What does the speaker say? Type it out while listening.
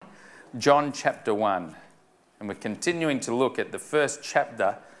John chapter 1. And we're continuing to look at the first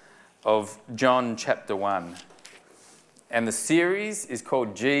chapter of John chapter 1. And the series is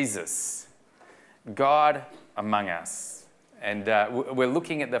called Jesus, God Among Us. And we're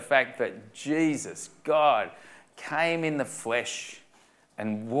looking at the fact that Jesus, God, came in the flesh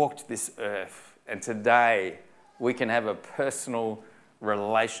and walked this earth. And today we can have a personal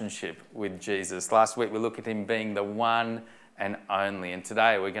relationship with Jesus. Last week we looked at him being the one and only. And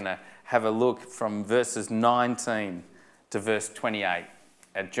today we're going to have a look from verses 19 to verse 28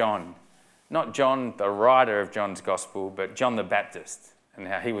 at John. Not John, the writer of John's Gospel, but John the Baptist and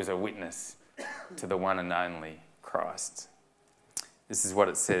how he was a witness to the one and only Christ. This is what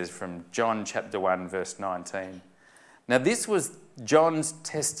it says from John chapter 1, verse 19. Now this was John's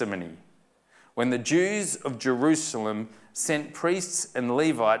testimony when the Jews of Jerusalem sent priests and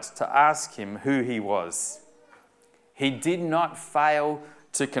Levites to ask him who he was. He did not fail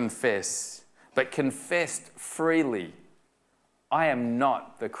to confess, but confessed freely, "I am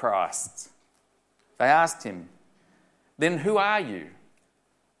not the Christ." They asked him, "Then who are you?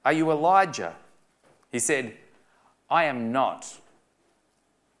 Are you Elijah?" He said, "I am not."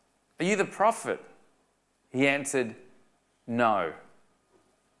 "Are you the prophet?" He answered, "No."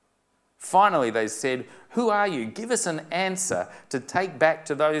 Finally, they said, "Who are you? Give us an answer to take back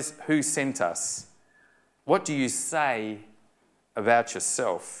to those who sent us. What do you say about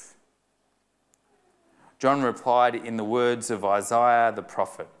yourself?" John replied in the words of Isaiah the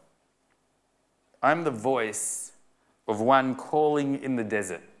prophet, "I am the voice of one calling in the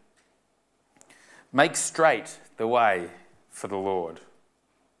desert. Make straight the way for the Lord."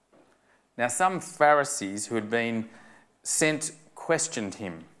 Now some Pharisees who had been sent questioned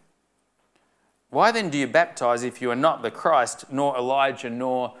him. "Why then do you baptize if you are not the Christ, nor Elijah,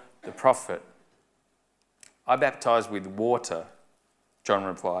 nor the prophet?" "I baptize with water," John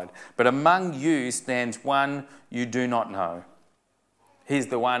replied, "but among you stands one you do not know. He's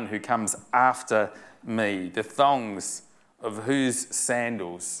the one who comes after me, the thongs of whose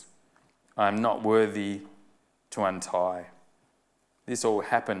sandals I am not worthy to untie." This all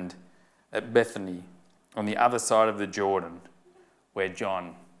happened at Bethany, on the other side of the Jordan, where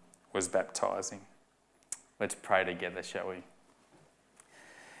John was baptizing. Let's pray together, shall we?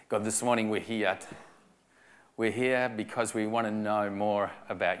 God, this morning we're here. We're here because we want to know more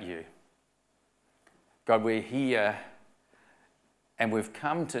about you. God, we're here and we've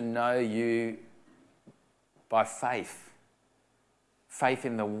come to know you by faith. Faith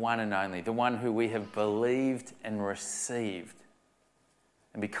in the one and only, the one who we have believed and received.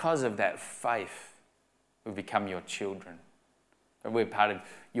 And because of that faith, we've become your children. And we're part of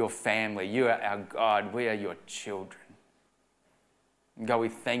your family. You are our God. We are your children. And God, we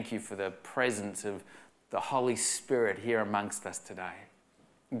thank you for the presence of the Holy Spirit here amongst us today.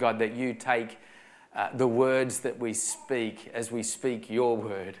 God, that you take the words that we speak as we speak your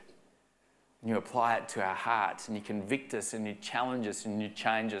word, and you apply it to our hearts, and you convict us, and you challenge us, and you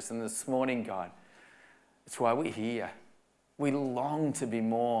change us. And this morning, God, that's why we're here. We long to be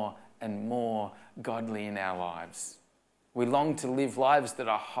more and more godly in our lives. We long to live lives that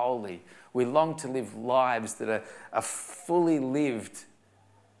are holy. We long to live lives that are fully lived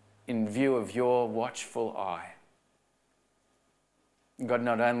in view of your watchful eye. God,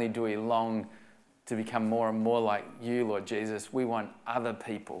 not only do we long to become more and more like you, Lord Jesus, we want other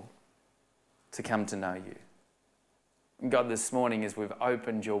people to come to know you. God, this morning as we've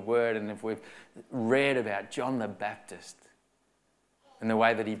opened your word and if we've read about John the Baptist and the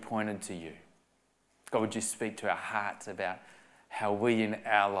way that he pointed to you, God, would you speak to our hearts about how we in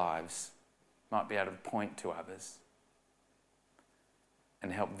our lives might be able to point to others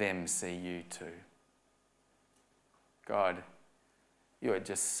and help them see you too. God, you are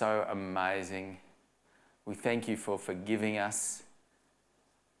just so amazing. We thank you for forgiving us.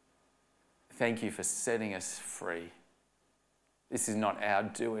 Thank you for setting us free. This is not our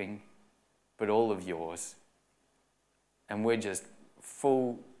doing, but all of yours. And we're just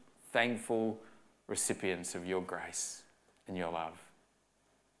full, thankful recipients of your grace and your love.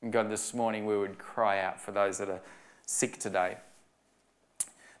 And God, this morning we would cry out for those that are sick today,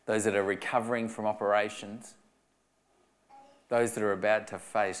 those that are recovering from operations, those that are about to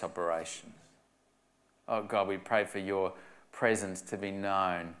face operations. Oh God, we pray for your presence to be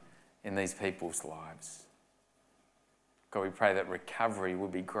known in these people's lives. God, we pray that recovery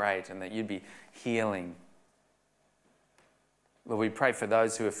would be great and that you'd be healing. Lord, we pray for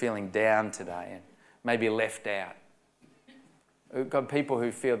those who are feeling down today and maybe left out. God, people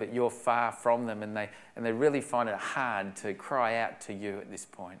who feel that you're far from them and they really find it hard to cry out to you at this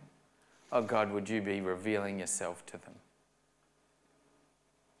point. Oh God, would you be revealing yourself to them?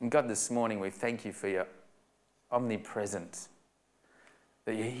 And God, this morning we thank you for your omnipresence,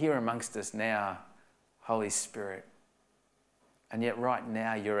 that you're here amongst us now, Holy Spirit. And yet right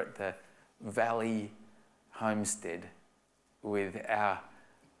now you're at the Valley Homestead with our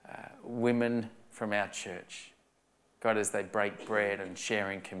women from our church. God, as they break bread and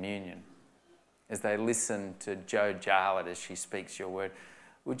sharing communion, as they listen to Jo Jarlett as she speaks your word,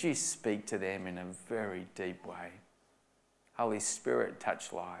 would you speak to them in a very deep way? Holy Spirit,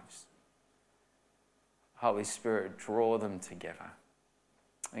 touch lives. Holy Spirit, draw them together.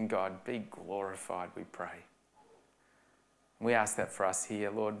 And God, be glorified, we pray. We ask that for us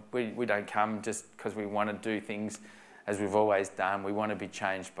here, Lord. We don't come just because we want to do things as we've always done. We want to be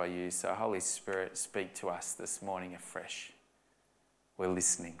changed by you. So Holy Spirit, speak to us this morning afresh. We're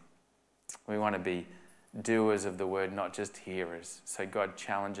listening. We want to be doers of the word, not just hearers. So God,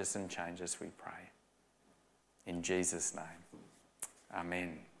 challenge us and change us, we pray. In Jesus' name.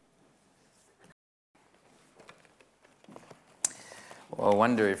 Amen. Well, I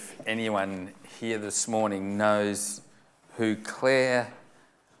wonder if anyone here this morning knows who Claire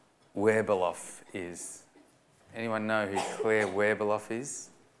Werbeloff is. Anyone know who Claire Werbeloff is?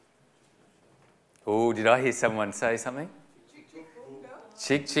 Oh, did I hear someone say something?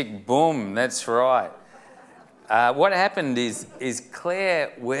 Chick, chick, boom, that's right. What happened is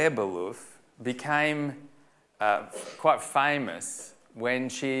Claire Werbeloff became quite famous when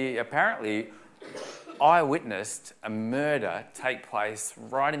she apparently eyewitnessed a murder take place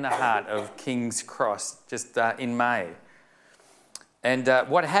right in the heart of King's Cross, just in May. And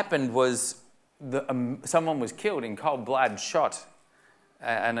what happened was someone was killed in cold blood, shot,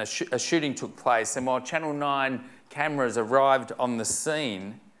 and a shooting took place. And while Channel 9 cameras arrived on the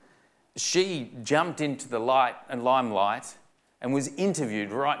scene, she jumped into the limelight and was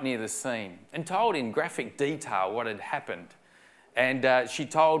interviewed right near the scene and told in graphic detail what had happened. And she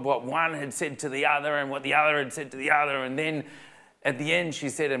told what one had said to the other and what the other had said to the other. And then at the end she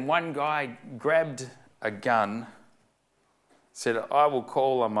said, and one guy grabbed a gun, said, "I will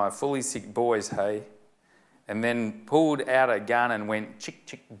call on my fully sick boys, hey," and then pulled out a gun and went chick,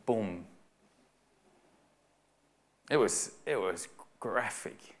 chick, boom. It was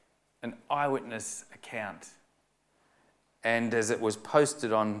graphic, an eyewitness account. And as it was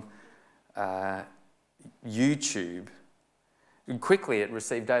posted on YouTube, quickly it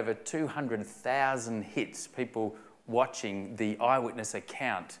received over 200,000 hits, people watching the eyewitness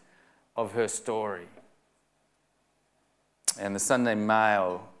account of her story. And the Sunday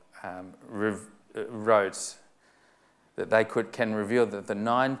Mail wrote that they can reveal that the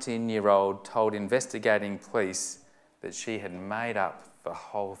 19-year-old told investigating police that she had made up the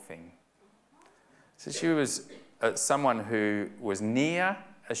whole thing. So she was someone who was near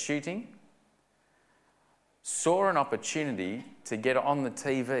a shooting, saw an opportunity to get on the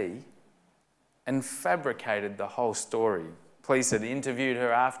TV and fabricated the whole story. Police had interviewed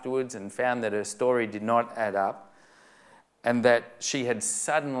her afterwards and found that her story did not add up, and that she had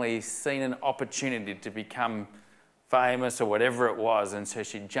suddenly seen an opportunity to become famous or whatever it was, and so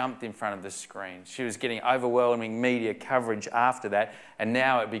she jumped in front of the screen. She was getting overwhelming media coverage after that, and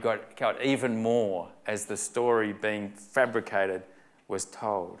now it got even more as the story being fabricated was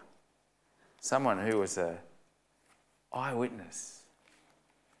told. Someone who was an eyewitness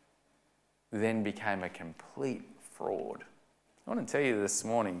then became a complete fraud. I want to tell you this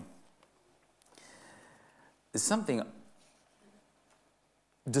morning, there's something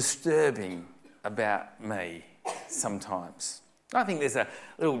disturbing about me sometimes. I think there's a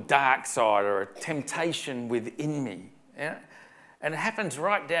little dark side or a temptation within me. Yeah? And it happens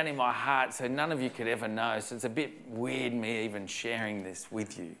right down in my heart, so none of you could ever know. So it's a bit weird me even sharing this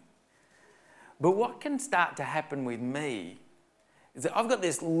with you. But what can start to happen with me is that I've got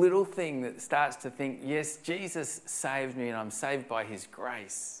this little thing that starts to think, yes, Jesus saved me and I'm saved by his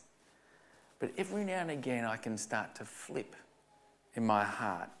grace. But every now and again I can start to flip in my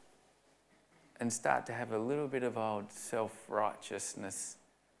heart and start to have a little bit of old self-righteousness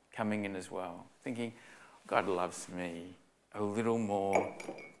coming in as well. Thinking, God loves me a little more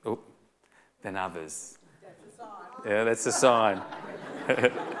than others. That's a sign. Yeah, that's a sign.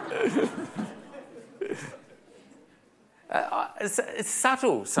 It's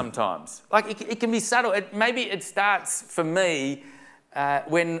subtle sometimes. Like it can be subtle. Maybe it starts for me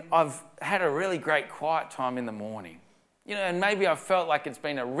when I've had a really great quiet time in the morning. You know, and maybe I've felt like it's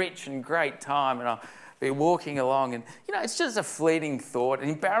been a rich and great time and I'll be walking along and, you know, it's just a fleeting thought, an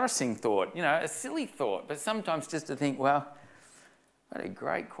embarrassing thought, you know, a silly thought. But sometimes just to think, well, I had a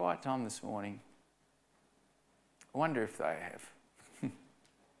great quiet time this morning. I wonder if they have.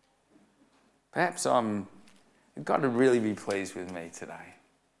 Perhaps God would really be pleased with me today.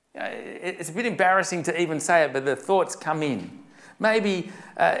 It's a bit embarrassing to even say it, but the thoughts come in. Maybe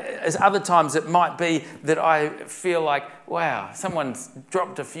as other times it might be that I feel like, wow, someone's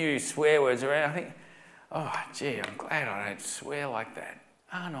dropped a few swear words around. I think, oh, gee, I'm glad I don't swear like that.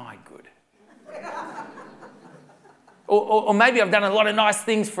 Aren't I good? Or maybe I've done a lot of nice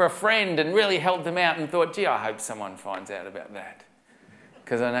things for a friend and really helped them out and thought, gee, I hope someone finds out about that.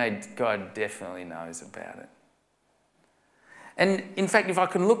 Because I know God definitely knows about it. And in fact, if I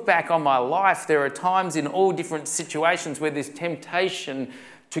can look back on my life, there are times in all different situations where there's temptation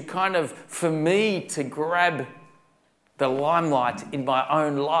to kind of, for me, to grab the limelight in my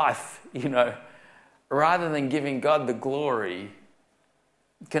own life, rather than giving God the glory.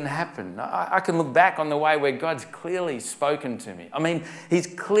 Can happen. I can look back on the way where God's clearly spoken to me. I mean, he's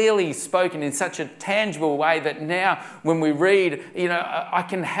clearly spoken in such a tangible way that now when we read, I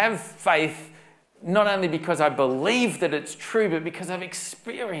can have faith not only because I believe that it's true, but because I've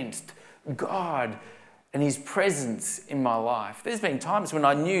experienced God and his presence in my life. There's been times when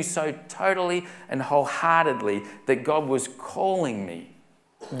I knew so totally and wholeheartedly that God was calling me,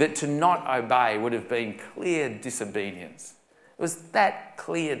 that to not obey would have been clear disobedience. It was that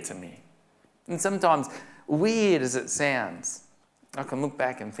clear to me. And sometimes, weird as it sounds, I can look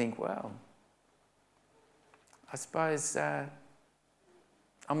back and think, well, I suppose I'm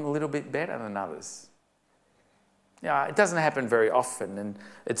a little bit better than others. It doesn't happen very often, and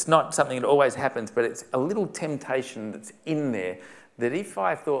it's not something that always happens, but it's a little temptation that's in there that if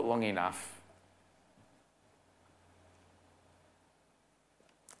I thought long enough,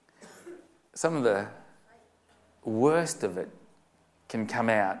 some of the worst of it can come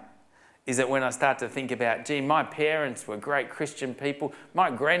out is that when I start to think about, gee, my parents were great Christian people, my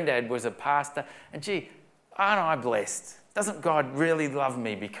granddad was a pastor, and gee, aren't I blessed? Doesn't God really love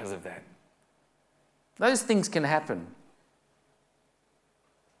me because of that? Those things can happen.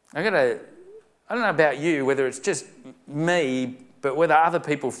 I don't know about you, whether it's just me, but whether other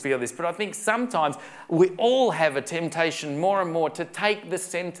people feel this, but I think sometimes we all have a temptation more and more to take the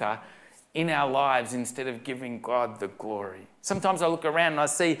centre in our lives instead of giving God the glory. Sometimes I look around and I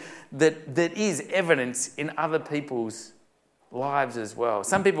see that is evidence in other people's lives as well.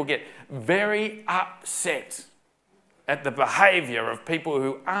 Some people get very upset at the behaviour of people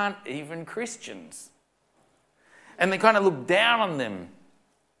who aren't even Christians. And they kind of look down on them.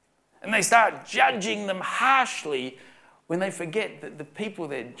 And they start judging them harshly when they forget that the people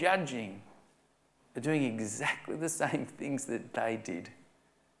they're judging are doing exactly the same things that they did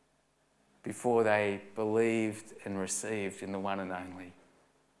before they believed and received in the one and only,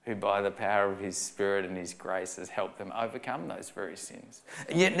 who by the power of his Spirit and his grace has helped them overcome those very sins.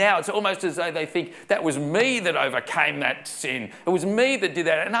 And yet now it's almost as though they think, that was me that overcame that sin. It was me that did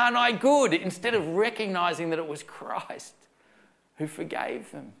that, and aren't I good? Instead of recognising that it was Christ who forgave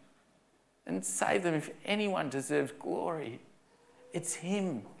them and saved them. If anyone deserves glory, it's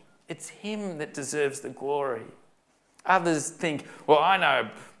him. It's him that deserves the glory. Others think, well, I know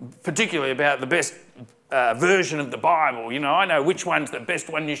particularly about the best version of the Bible. I know which one's the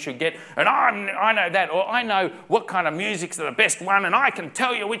best one you should get, and I know that. Or I know what kind of music's the best one, and I can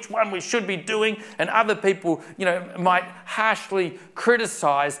tell you which one we should be doing. And other people, might harshly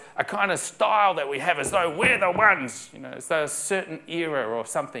criticise a kind of style that we have as though we're the ones, as though a certain era or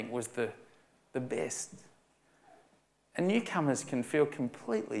something was the best. And newcomers can feel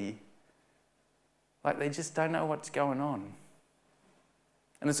completely like they just don't know what's going on.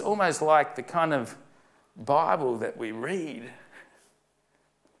 And it's almost like the kind of Bible that we read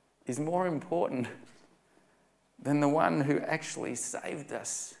is more important than the one who actually saved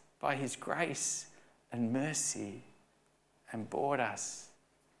us by his grace and mercy and brought us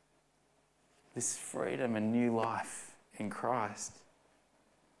this freedom and new life in Christ.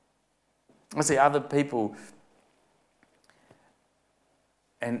 I see other people,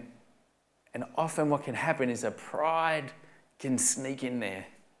 and often what can happen is a pride can sneak in there.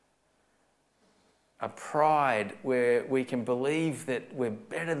 A pride where we can believe that we're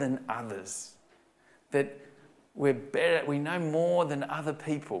better than others, that we're better, we know more than other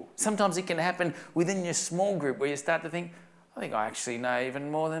people. Sometimes it can happen within your small group where you start to think, I think I actually know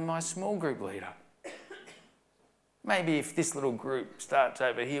even more than my small group leader. Maybe if this little group starts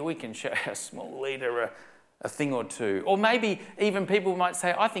over here, we can show our small leader a thing or two. Or maybe even people might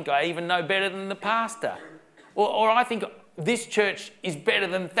say, I think I even know better than the pastor. Or I think this church is better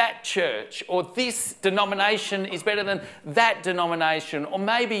than that church. Or this denomination is better than that denomination. Or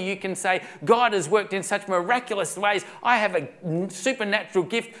maybe you can say, God has worked in such miraculous ways. I have a supernatural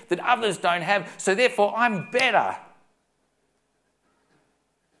gift that others don't have, so therefore I'm better.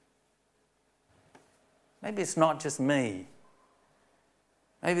 Maybe it's not just me.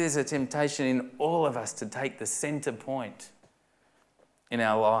 Maybe there's a temptation in all of us to take the centre point in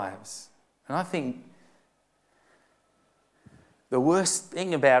our lives. And I think the worst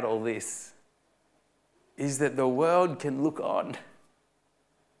thing about all this is that the world can look on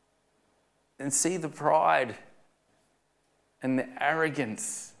and see the pride and the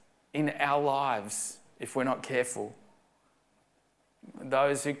arrogance in our lives if we're not careful.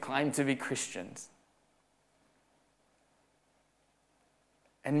 Those who claim to be Christians.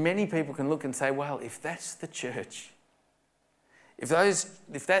 And many people can look and say, well, if that's the church, if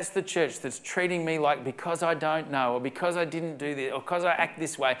that's the church that's treating me like because I don't know, or because I didn't do this, or because I act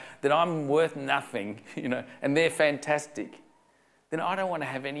this way, that I'm worth nothing, and they're fantastic, then I don't want to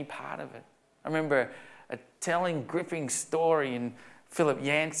have any part of it. I remember a telling, gripping story in Philip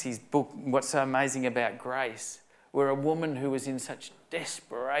Yancey's book, What's So Amazing About Grace, where a woman who was in such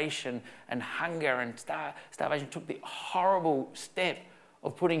desperation and hunger and starvation took the horrible step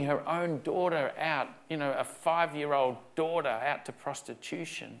of putting her own daughter out, a 5-year-old daughter out to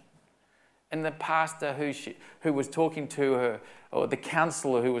prostitution. And the pastor who was talking to her, or the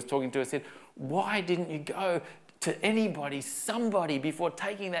counsellor who was talking to her, said, why didn't you go to somebody before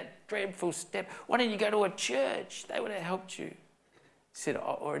taking that dreadful step? Why didn't you go to a church? They would have helped you. He said, I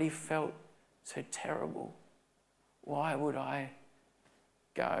already felt so terrible. Why would I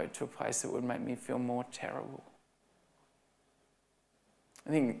go to a place that would make me feel more terrible? I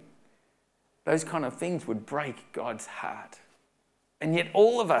think those kind of things would break God's heart. And yet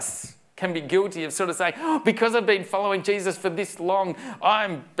all of us can be guilty of sort of saying, because I've been following Jesus for this long,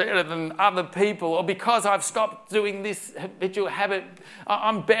 I'm better than other people. Or because I've stopped doing this habitual habit,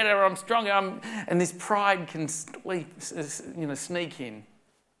 I'm better, I'm stronger. And this pride can sneak in.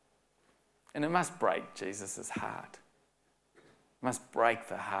 And it must break Jesus' heart. It must break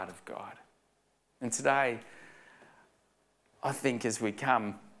the heart of God. And today, I think as we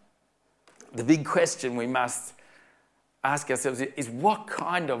come, the big question we must ask ourselves is, what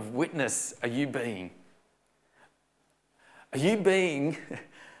kind of witness are you being? Are you being,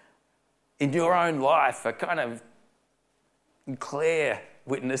 in your own life, a kind of Claire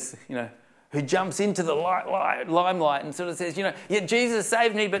witness, who jumps into the limelight and sort of says, yeah, Jesus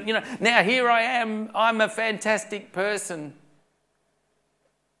saved me, but, now here I am, I'm a fantastic person?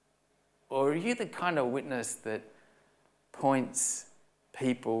 Or are you the kind of witness that points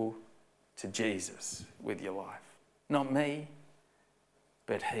people to Jesus with your life? Not me,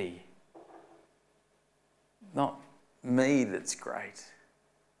 but He. Not me that's great,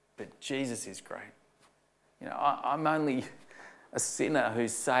 but Jesus is great. I'm only a sinner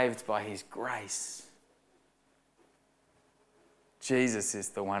who's saved by His grace. Jesus is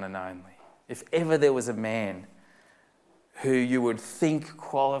the one and only. If ever there was a man who you would think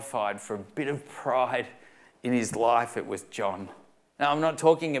qualified for a bit of pride in his life, it was John. Now, I'm not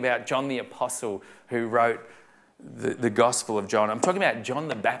talking about John the Apostle who wrote the Gospel of John. I'm talking about John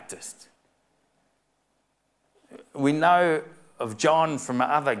the Baptist. We know of John from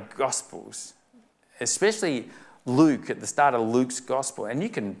other Gospels, especially Luke, at the start of Luke's Gospel. And you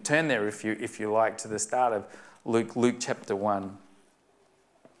can turn there if you like to the start of Luke chapter 1.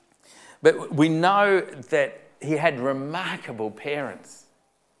 But we know that he had remarkable parents.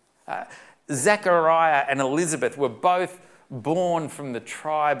 Zechariah and Elizabeth were both born from the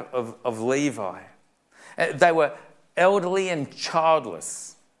tribe of Levi. They were elderly and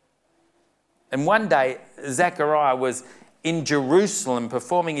childless. And one day, Zechariah was in Jerusalem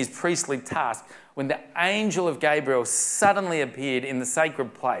performing his priestly task when the angel of Gabriel suddenly appeared in the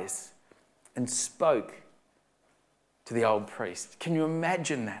sacred place and spoke to the old priest. Can you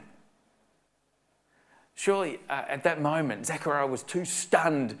imagine that? Surely, at that moment, Zechariah was too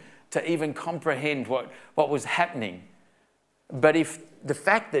stunned to even comprehend what was happening. But if the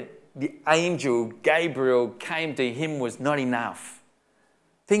fact that the angel Gabriel came to him was not enough,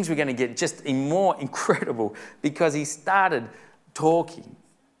 things were going to get just more incredible, because he started talking.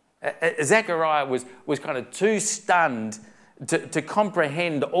 Zechariah was kind of too stunned to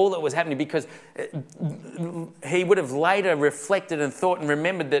comprehend all that was happening, because he would have later reflected and thought and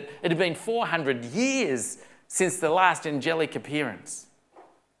remembered that it had been 400 years since the last angelic appearance.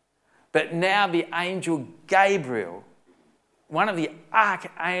 But now the angel Gabriel, one of the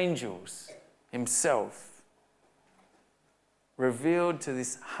archangels himself, revealed to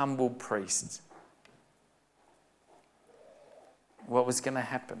this humble priest what was going to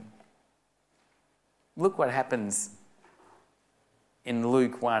happen. Look what happens in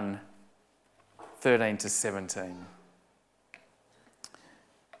Luke 1, 13 to 17.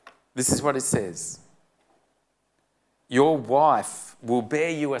 This is what it says. Your wife will bear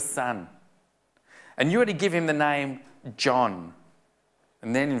you a son, and you are to give him the name John.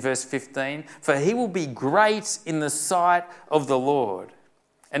 And then in verse 15, for he will be great in the sight of the Lord,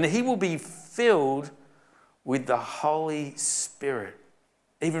 and he will be filled with the Holy Spirit,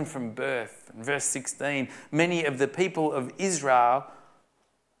 even from birth. In verse 16, many of the people of Israel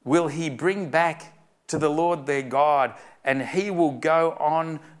will he bring back to the Lord their God, and he will go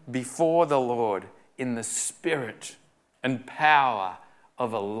on before the Lord in the spirit and power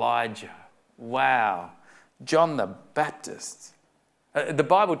of Elijah. Wow. John the Baptist. The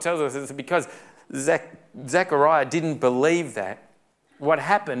Bible tells us it's because Zechariah didn't believe that. What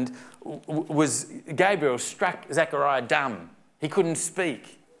happened was Gabriel struck Zechariah dumb. He couldn't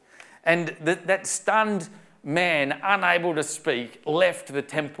speak. And that stunned man, unable to speak, left the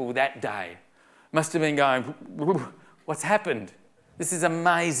temple that day. Must have been going, what's happened? This is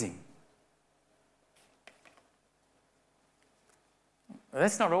amazing.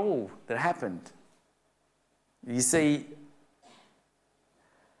 That's not all that happened. You see,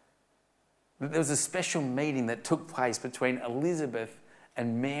 there was a special meeting that took place between Elizabeth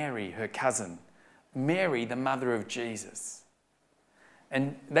and Mary, her cousin. Mary, the mother of Jesus.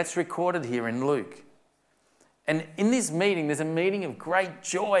 And that's recorded here in Luke. And in this meeting, there's a meeting of great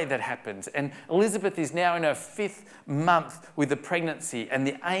joy that happens. And Elizabeth is now in her 5th month with the pregnancy. And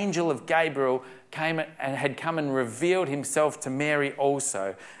the angel of Gabriel had come and revealed himself to Mary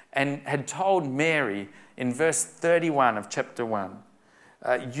also. And had told Mary in verse 31 of chapter 1,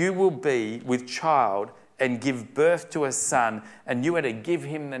 you will be with child and give birth to a son, and you are to give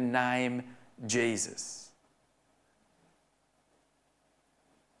him the name Jesus.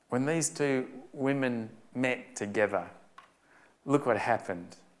 When these two women met together, look what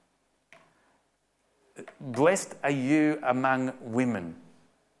happened. Blessed are you among women.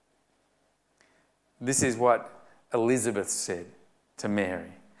 This is what Elizabeth said to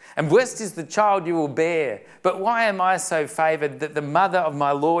Mary. And blessed is the child you will bear. But why am I so favoured that the mother of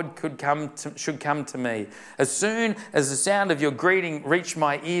my Lord should come to me? As soon as the sound of your greeting reached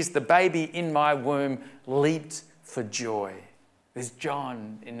my ears, the baby in my womb leaped for joy. There's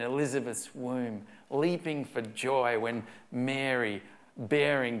John in Elizabeth's womb leaping for joy when Mary,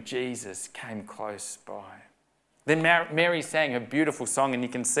 bearing Jesus, came close by. Then Mary sang her beautiful song, and you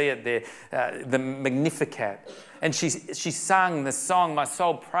can see it there, the Magnificat. And she sang the song, my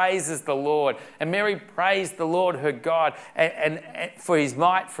soul praises the Lord. And Mary praised the Lord her God and for his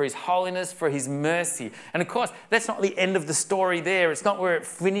might, for his holiness, for his mercy. And of course, that's not the end of the story there. It's not where it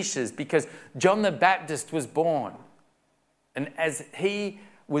finishes, because John the Baptist was born. And as he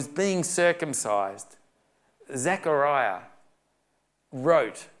was being circumcised, Zechariah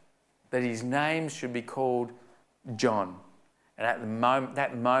wrote that his name should be called John. And at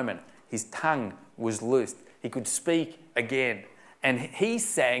that moment, his tongue was loosed. He could speak again. And he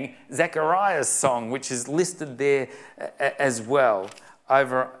sang Zechariah's song, which is listed there as well,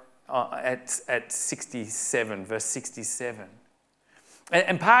 over at 67, verse 67.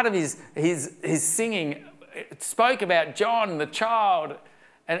 And part of his singing spoke about John, the child.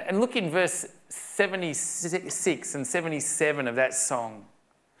 And look in verse 76 and 77 of that song.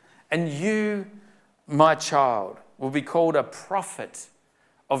 And you, my child, will be called a prophet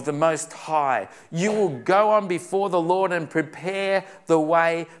of the Most High. You will go on before the Lord and prepare the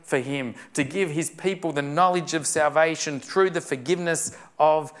way for him, to give his people the knowledge of salvation through the forgiveness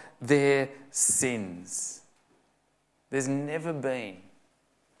of their sins. There's never been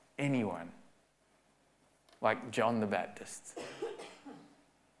anyone like John the Baptist.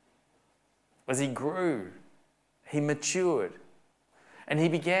 As he grew, he matured, and he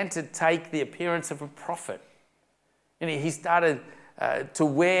began to take the appearance of a prophet. And he started to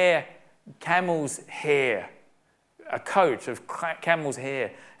wear camel's hair, a coat of camel's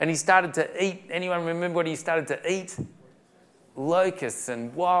hair. And he started to eat, anyone remember what he started to eat? Locusts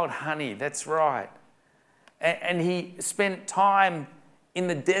and wild honey, that's right. And he spent time in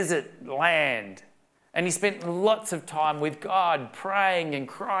the desert land. And he spent lots of time with God, praying and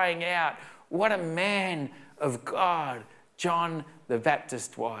crying out. What a man of God John the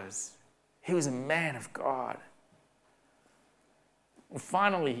Baptist was. He was a man of God. Well,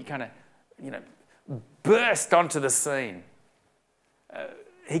 finally, he kind of, burst onto the scene.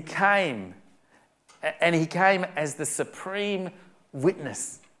 He came as the supreme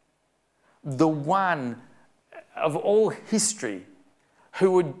witness, the one of all history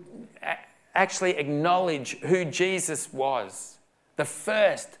who would actually acknowledge who Jesus was, the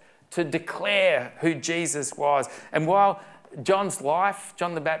first to declare who Jesus was. And while John's life,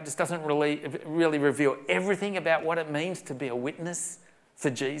 John the Baptist, doesn't really reveal everything about what it means to be a witness for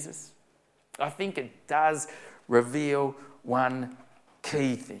Jesus, I think it does reveal one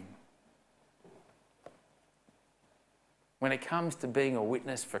key thing. when it comes to being a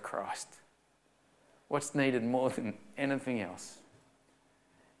witness for Christ, what's needed more than anything else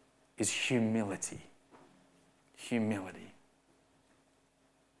is humility. Humility.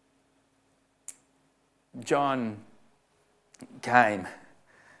 John came,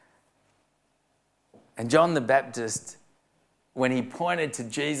 and John the Baptist, when he pointed to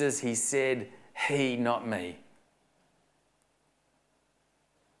Jesus, he said, "He, not me."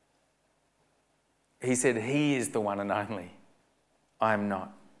 He said, "He is the one and only. I am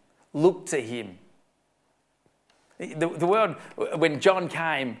not. Look to him." The world, when John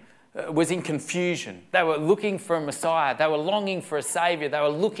came, was in confusion. They were looking for a Messiah. They were longing for a Saviour. They were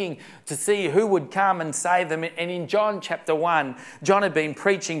looking to see who would come and save them. And in John chapter 1, John had been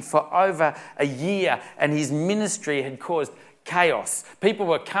preaching for over a year, and his ministry had caused chaos. People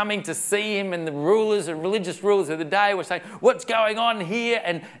were coming to see him, and the rulers and religious rulers of the day were saying, "What's going on here?"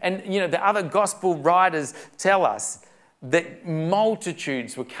 And you know, the other gospel writers tell us that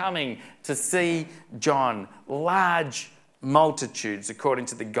multitudes were coming to see John, large multitudes according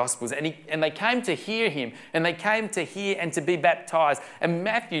to the Gospels, and they came to hear him, and they came to hear and to be baptised. And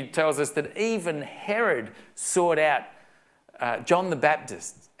Matthew tells us that even Herod sought out John the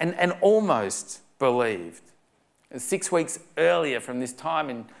Baptist and almost believed. 6 weeks earlier from this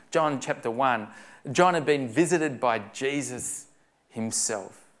time in John chapter 1, John had been visited by Jesus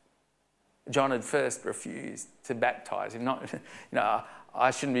himself. John had first refused to baptise him.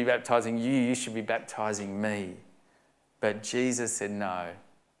 I shouldn't be baptising you, you should be baptising me. But Jesus said, "No,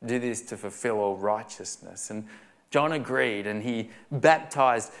 do this to fulfill all righteousness." And John agreed, and he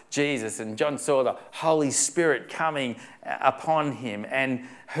baptised Jesus, and John saw the Holy Spirit coming upon him and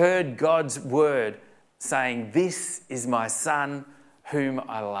heard God's word saying, "This is my Son whom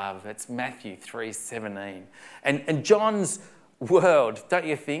I love." It's Matthew 3:17. And John's world, don't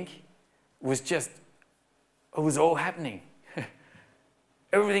you think, it was all happening.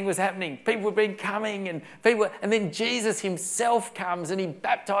 Everything was happening. People had been coming, and then Jesus himself comes and he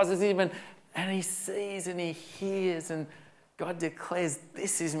baptizes him, and he sees and he hears, and God declares,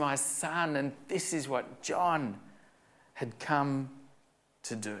 "This is my Son," and this is what John had come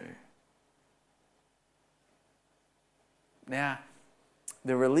to do. Now,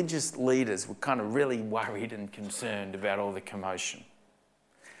 the religious leaders were kind of really worried and concerned about all the commotion.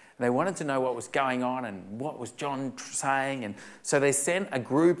 They wanted to know what was going on and what was John saying. And so they sent a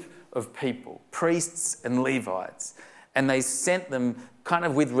group of people, priests and Levites, and they sent them kind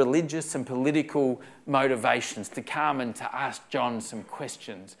of with religious and political motivations to come and to ask John some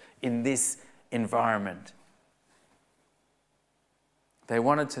questions in this environment. They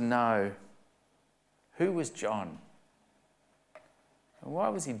wanted to know, who was John? And why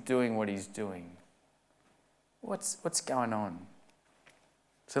was he doing what he's doing? What's going on?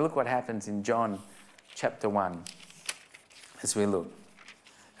 So look what happens in John chapter 1 as we look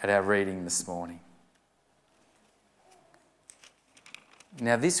at our reading this morning.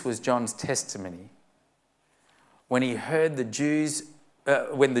 Now this was John's testimony when he heard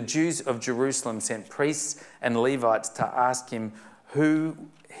when the Jews of Jerusalem sent priests and Levites to ask him who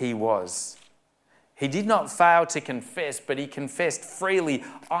he was. He did not fail to confess, but he confessed freely,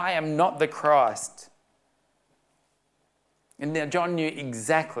 "I am not the Christ." And now John knew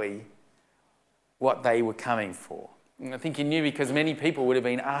exactly what they were coming for. And I think he knew because many people would have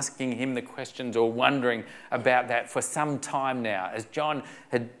been asking him the questions or wondering about that for some time now, as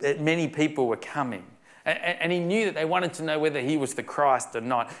many people were coming. And he knew that they wanted to know whether he was the Christ or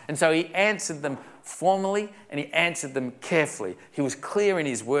not. And so he answered them formally and he answered them carefully. He was clear in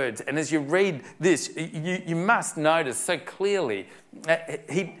his words. And as you read this, you must notice so clearly,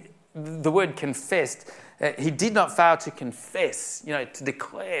 the word confessed, he did not fail to confess, to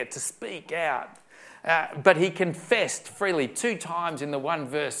declare, to speak out. But he confessed freely 2 times in the one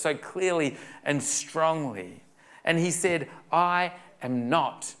verse, so clearly and strongly. And he said, "I am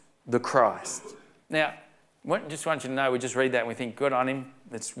not the Christ." Now, I just want you to know, we just read that and we think, good on him.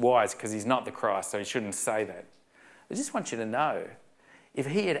 That's wise because he's not the Christ, so he shouldn't say that. I just want you to know, if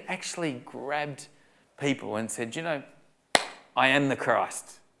he had actually grabbed people and said, "I am the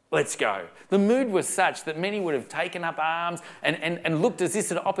Christ, let's go." The mood was such that many would have taken up arms and looked at this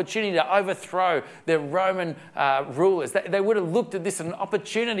as an opportunity to overthrow their Roman rulers. They would have looked at this as an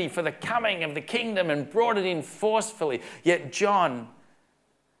opportunity for the coming of the kingdom and brought it in forcefully. Yet John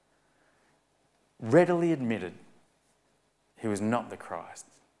readily admitted he was not the Christ.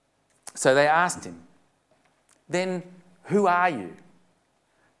 So they asked him, "Then who are you?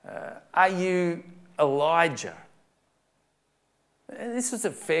 Are you Elijah?" This was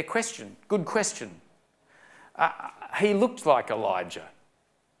a fair question, good question. He looked like Elijah.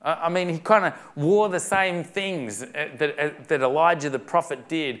 I mean, he kind of wore the same things that Elijah the prophet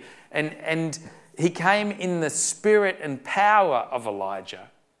did. And he came in the spirit and power of Elijah.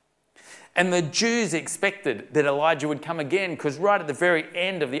 And the Jews expected that Elijah would come again, because right at the very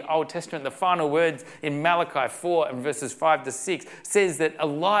end of the Old Testament, the final words in Malachi 4 and verses 5 to 6 says that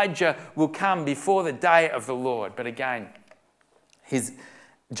Elijah will come before the day of the Lord. But again,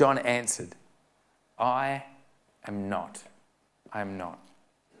 John answered, I am not. I am not.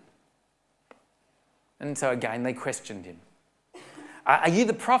 And so again, they questioned him. Are you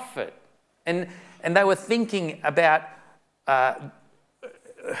the prophet? And they were thinking about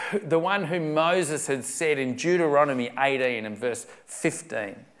the one whom Moses had said in Deuteronomy 18 and verse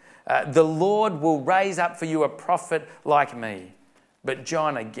 15. The Lord will raise up for you a prophet like me. But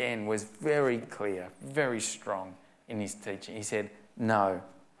John again was very clear, very strong in his teaching. He said, no,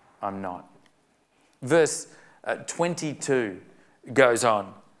 I'm not. Verse 22 goes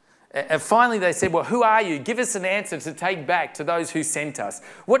on. And finally they said, well, who are you? Give us an answer to take back to those who sent us.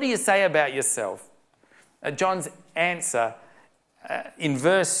 What do you say about yourself? John's answer in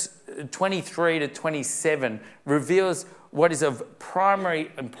verse 23 to 27 reveals what is of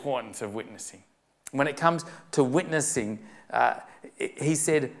primary importance of witnessing. When it comes to witnessing, he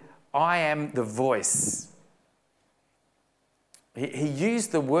said, I am the voice. He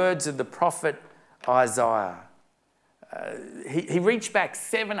used the words of the prophet Isaiah. He reached back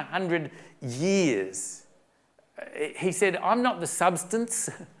 700 years. He said, I'm not the substance,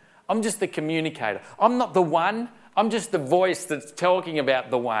 I'm just the communicator. I'm not the one, I'm just the voice that's talking about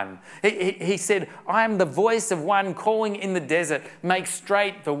the one. He said, I am the voice of one calling in the desert, make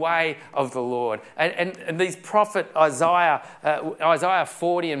straight the way of the Lord. And these prophet Isaiah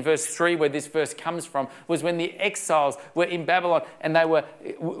 40 and verse 3, where this verse comes from, was when the exiles were in Babylon and they were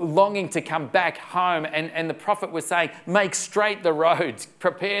longing to come back home. And the prophet was saying, make straight the roads,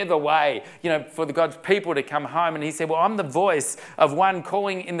 prepare the way, for the God's people to come home. And he said, well, I'm the voice of one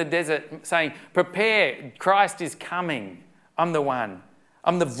calling in the desert saying, prepare, Christ is coming. I'm the one.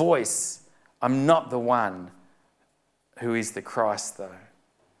 I'm the voice. I'm not the one who is the Christ, though.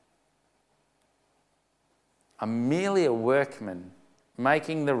 I'm merely a workman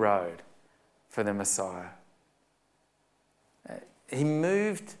making the road for the Messiah. He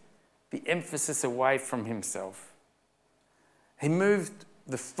moved the emphasis away from himself. He moved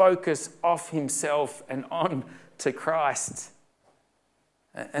the focus off himself and on to Christ.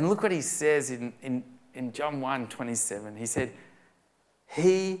 And look what he says in John 1:27, he said,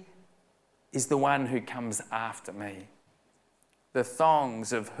 he is the one who comes after me, the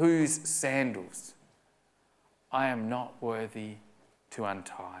thongs of whose sandals I am not worthy to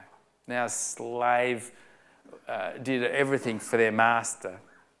untie. Now, a slave did everything for their master.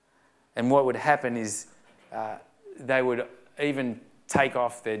 And what would happen is they would even take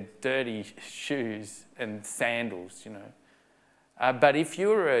off their dirty shoes and sandals, But if you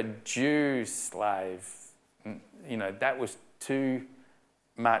were a Jew slave, that was too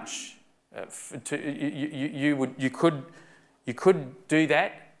much. You could do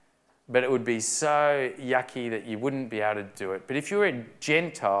that, but it would be so yucky that you wouldn't be able to do it. But if you were a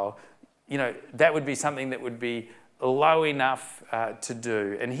Gentile, that would be something that would be low enough to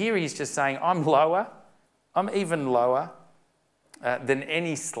do. And here he's just saying, I'm lower. I'm even lower than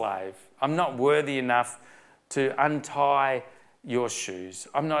any slave. I'm not worthy enough to untie your shoes.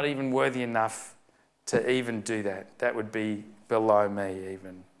 I'm not even worthy enough to even do that. That would be below me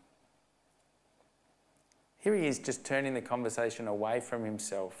even. Here he is just turning the conversation away from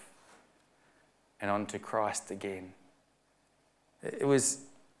himself and onto Christ again. It was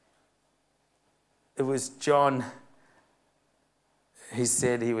John who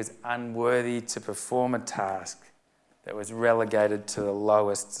said he was unworthy to perform a task that was relegated to the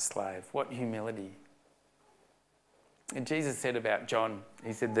lowest slave. What humility. And Jesus said about John,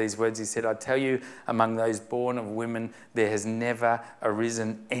 he said these words, he said, I tell you, among those born of women, there has never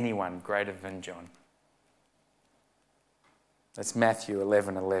arisen anyone greater than John. That's Matthew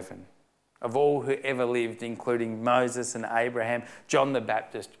 11:11. Of all who ever lived, including Moses and Abraham, John the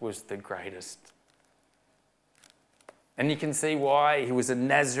Baptist was the greatest. And you can see why. He was a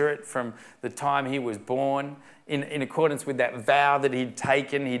Nazarite from the time he was born. In accordance with that vow that he'd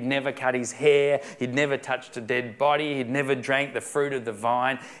taken, he'd never cut his hair, he'd never touched a dead body, he'd never drank the fruit of the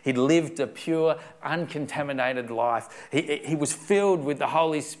vine. He'd lived a pure, uncontaminated life. He was filled with the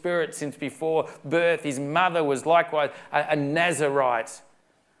Holy Spirit since before birth. His mother was likewise a Nazarite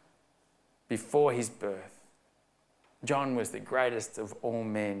before his birth. John was the greatest of all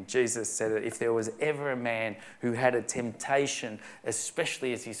men. Jesus said that if there was ever a man who had a temptation,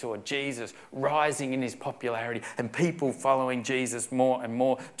 especially as he saw Jesus rising in his popularity and people following Jesus more and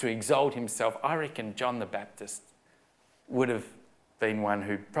more to exalt himself, I reckon John the Baptist would have been one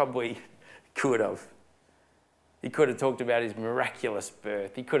who probably could have. He could have talked about his miraculous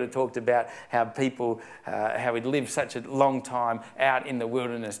birth. He could have talked about how how he'd lived such a long time out in the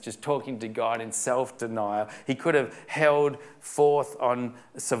wilderness, just talking to God in self-denial. He could have held forth on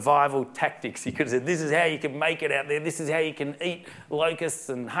survival tactics. He could have said, this is how you can make it out there. This is how you can eat locusts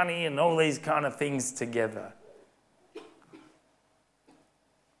and honey and all these kind of things together.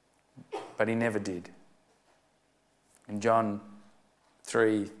 But he never did. In John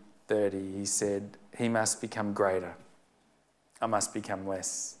 3:30, he said, he must become greater. I must become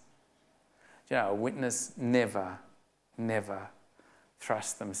less. You know, a witness never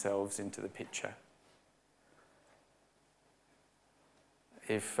thrusts themselves into the picture.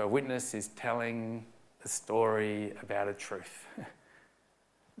 If a witness is telling a story about a truth,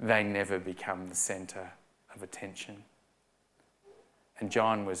 they never become the centre of attention. And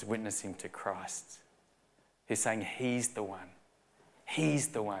John was witnessing to Christ. He's saying, he's the one. He's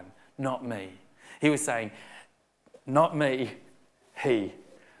the one, not me. He was saying, not me, he.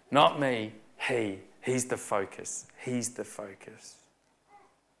 Not me, he. He's the focus. He's the focus.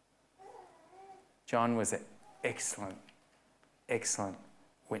 John was an excellent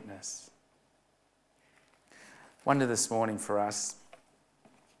witness. Wonder this morning for us,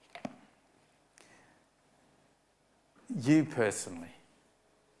 you personally,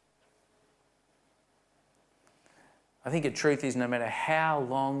 I think the truth is no matter how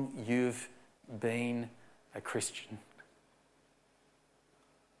long you've been a Christian,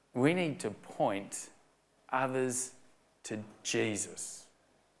 we need to point others to Jesus,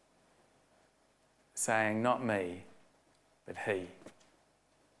 saying, not me, but he.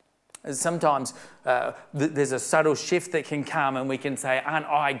 Sometimes there's a subtle shift that can come and we can say, aren't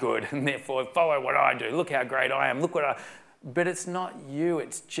I good? And therefore follow what I do. Look how great I am. Look what I... But it's not you,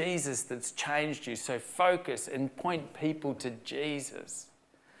 it's Jesus that's changed you. So focus and point people to Jesus.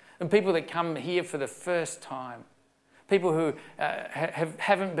 And people that come here for the first time, people who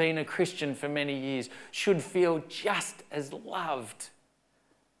haven't been a Christian for many years, should feel just as loved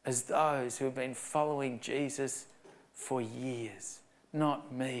as those who have been following Jesus for years.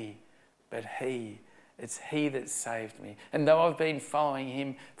 Not me, but he. It's he that saved me. And though I've been following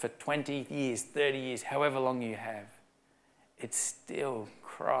him for 20 years, 30 years, however long you have, it's still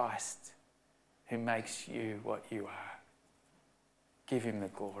Christ who makes you what you are. Give him the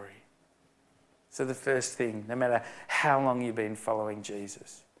glory. So the first thing, no matter how long you've been following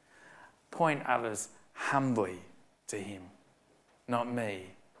Jesus, point others humbly to him. Not me,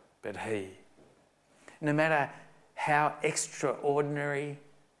 but he. No matter how extraordinary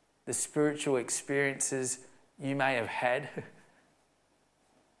the spiritual experiences you may have had,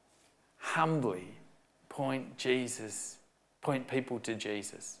 humbly point people to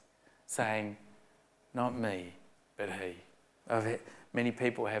Jesus, saying, not me, but he. Many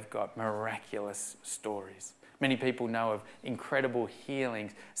people have got miraculous stories. Many people know of incredible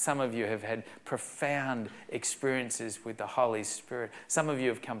healings. Some of you have had profound experiences with the Holy Spirit. Some of you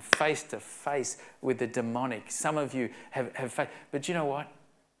have come face to face with the demonic. Some of you have but you know what?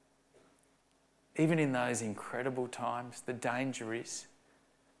 Even in those incredible times, the danger is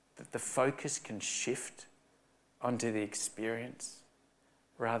that the focus can shift onto the experience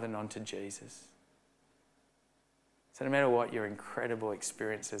rather than onto Jesus. So no matter what your incredible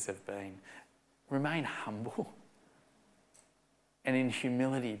experiences have been, remain humble and in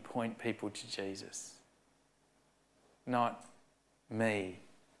humility point people to Jesus. Not me,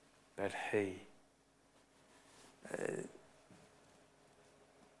 but he.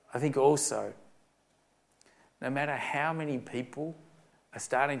 I think also, no matter how many people are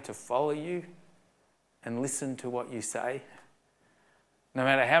starting to follow you and listen to what you say, no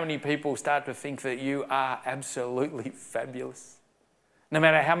matter how many people start to think that you are absolutely fabulous, no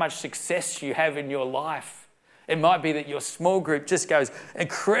matter how much success you have in your life, it might be that your small group just goes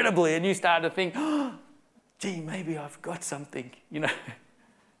incredibly and you start to think, oh, gee, maybe I've got something, you know.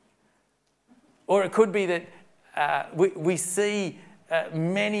 Or it could be that we see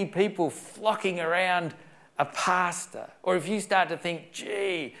many people flocking around a pastor. Or if you start to think,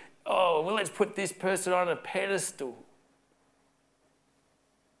 gee, let's put this person on a pedestal.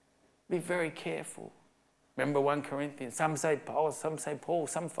 Be very careful. Remember 1 Corinthians, some say Paul, some say Paul,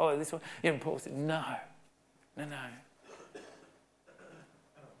 some follow this one. And Paul said, no.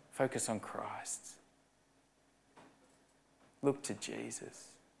 Focus on Christ. Look to Jesus.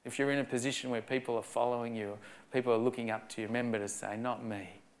 If you're in a position where people are following you, people are looking up to you, remember to say, not me,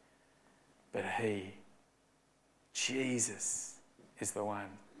 but he, Jesus, is the one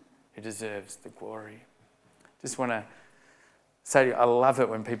who deserves the glory. Just want to say to you, I love it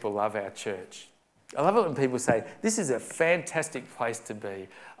when people love our church. I love it when people say, this is a fantastic place to be.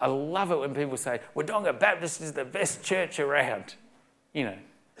 I love it when people say, Wodonga Baptist is the best church around. You know.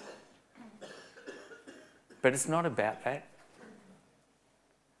 But it's not about that.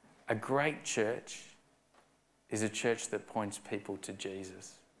 A great church is a church that points people to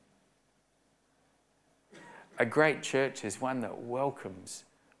Jesus. A great church is one that welcomes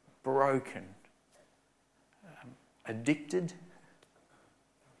broken, addicted,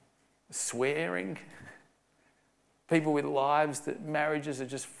 swearing, people with lives that marriages are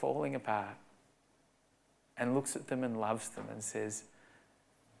just falling apart, and looks at them and loves them and says,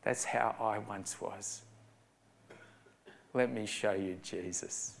 that's how I once was. Let me show you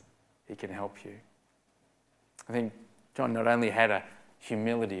Jesus. He can help you. I think John not only had a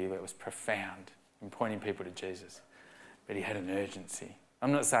humility that was profound in pointing people to Jesus, but he had an urgency.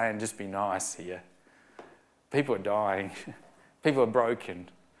 I'm not saying just be nice here. People are dying. People are broken.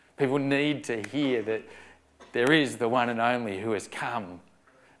 People need to hear that there is the one and only who has come.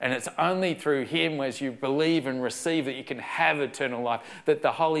 And it's only through him, as you believe and receive, that you can have eternal life, that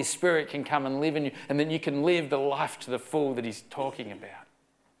the Holy Spirit can come and live in you, and then you can live the life to the full that he's talking about.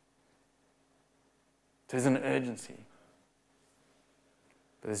 There's an urgency,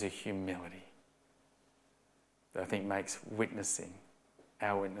 but there's a humility that I think makes witnessing,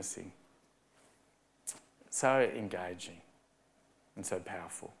 our witnessing, so engaging and so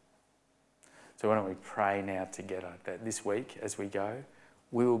powerful. So why don't we pray now together that this week as we go,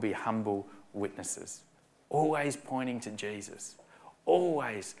 we will be humble witnesses, always pointing to Jesus,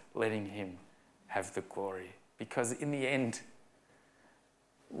 always letting him have the glory. Because in the end,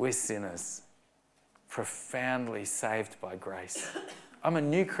 we're sinners, profoundly saved by grace. I'm a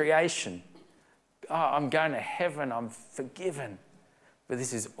new creation. Oh, I'm going to heaven, I'm forgiven. But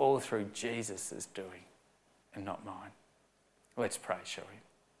this is all through Jesus' doing and not mine. Let's pray, shall we?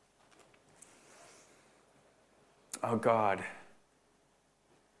 Oh God,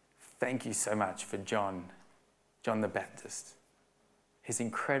 thank you so much for John the Baptist, his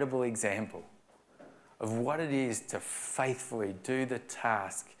incredible example of what it is to faithfully do the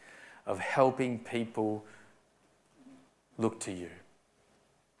task of helping people look to you.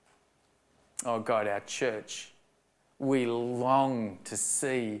 Oh God, our church, we long to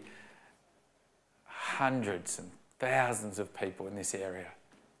see hundreds and thousands of people in this area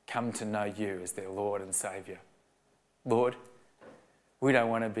come to know you as their Lord and Saviour. Lord, we don't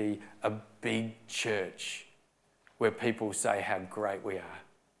want to be a big church where people say how great we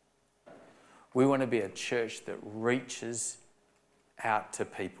are. We want to be a church that reaches out to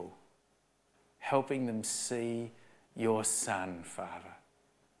people, helping them see your Son, Father,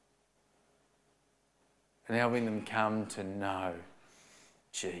 and helping them come to know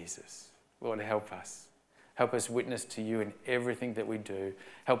Jesus. Lord, help us. Help us witness to you in everything that we do.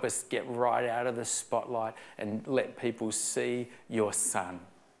 Help us get right out of the spotlight and let people see your Son.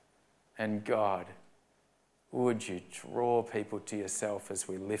 And God, would you draw people to yourself as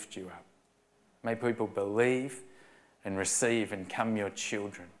we lift you up? May people believe and receive and come your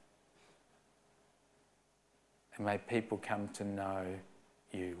children. And may people come to know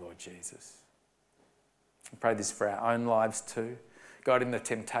you, Lord Jesus. I pray this for our own lives too. God, in the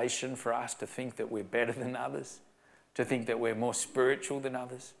temptation for us to think that we're better than others, to think that we're more spiritual than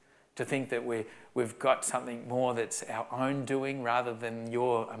others, to think that we've got something more that's our own doing rather than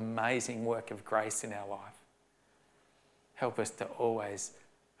your amazing work of grace in our life. Help us to always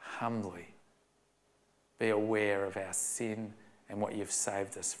humbly be aware of our sin and what you've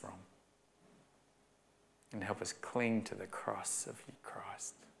saved us from. And help us cling to the cross of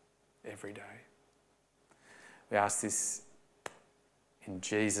Christ every day. We ask this in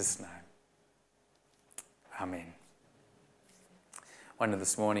Jesus' name. Amen. Wonder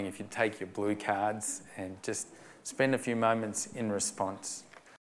this morning if you'd take your blue cards and just spend a few moments in response.